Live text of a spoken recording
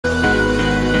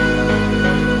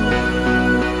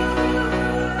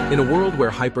In a world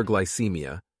where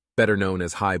hyperglycemia, better known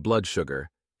as high blood sugar,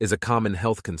 is a common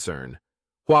health concern,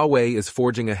 Huawei is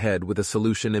forging ahead with a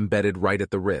solution embedded right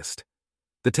at the wrist.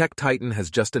 The tech titan has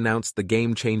just announced the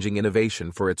game-changing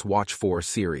innovation for its Watch 4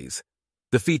 series.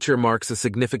 The feature marks a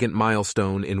significant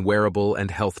milestone in wearable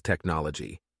and health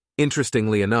technology.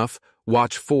 Interestingly enough,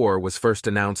 Watch 4 was first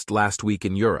announced last week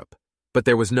in Europe, but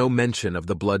there was no mention of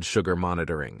the blood sugar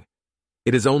monitoring.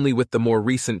 It is only with the more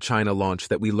recent China launch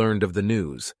that we learned of the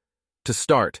news. To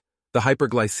start, the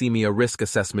hyperglycemia risk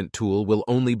assessment tool will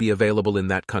only be available in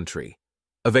that country.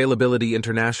 Availability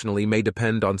internationally may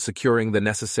depend on securing the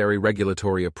necessary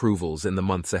regulatory approvals in the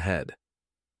months ahead.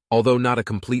 Although not a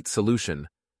complete solution,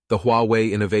 the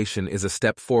Huawei innovation is a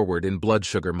step forward in blood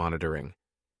sugar monitoring.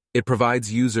 It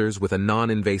provides users with a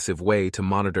non-invasive way to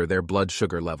monitor their blood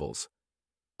sugar levels.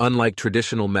 Unlike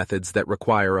traditional methods that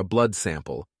require a blood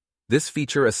sample, this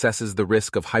feature assesses the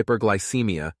risk of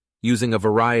hyperglycemia using a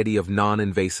variety of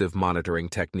non-invasive monitoring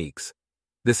techniques.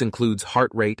 This includes heart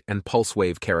rate and pulse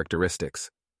wave characteristics.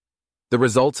 The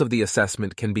results of the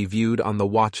assessment can be viewed on the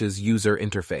watch's user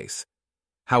interface.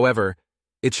 However,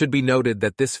 it should be noted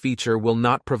that this feature will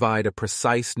not provide a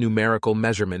precise numerical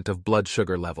measurement of blood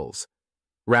sugar levels.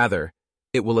 Rather,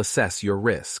 it will assess your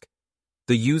risk.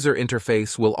 The user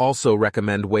interface will also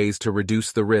recommend ways to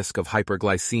reduce the risk of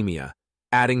hyperglycemia,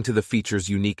 adding to the feature's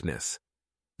uniqueness.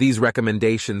 These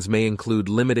recommendations may include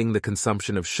limiting the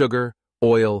consumption of sugar,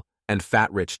 oil, and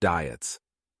fat-rich diets.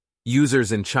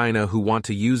 Users in China who want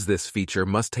to use this feature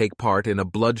must take part in a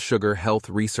blood sugar health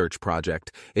research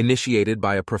project initiated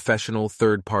by a professional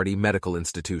third-party medical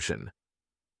institution.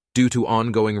 Due to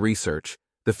ongoing research,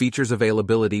 the feature's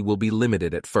availability will be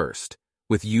limited at first,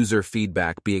 with user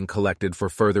feedback being collected for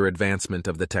further advancement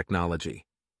of the technology.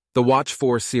 The Watch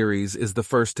 4 series is the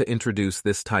first to introduce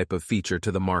this type of feature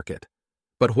to the market,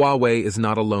 but Huawei is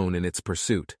not alone in its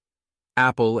pursuit.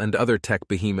 Apple and other tech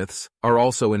behemoths are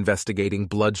also investigating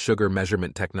blood sugar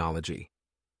measurement technology.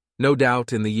 No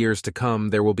doubt in the years to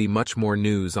come there will be much more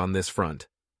news on this front.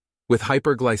 With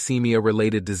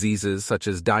hyperglycemia-related diseases such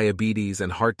as diabetes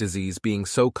and heart disease being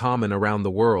so common around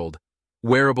the world,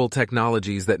 wearable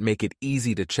technologies that make it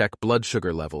easy to check blood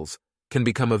sugar levels can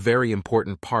become a very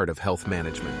important part of health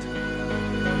management.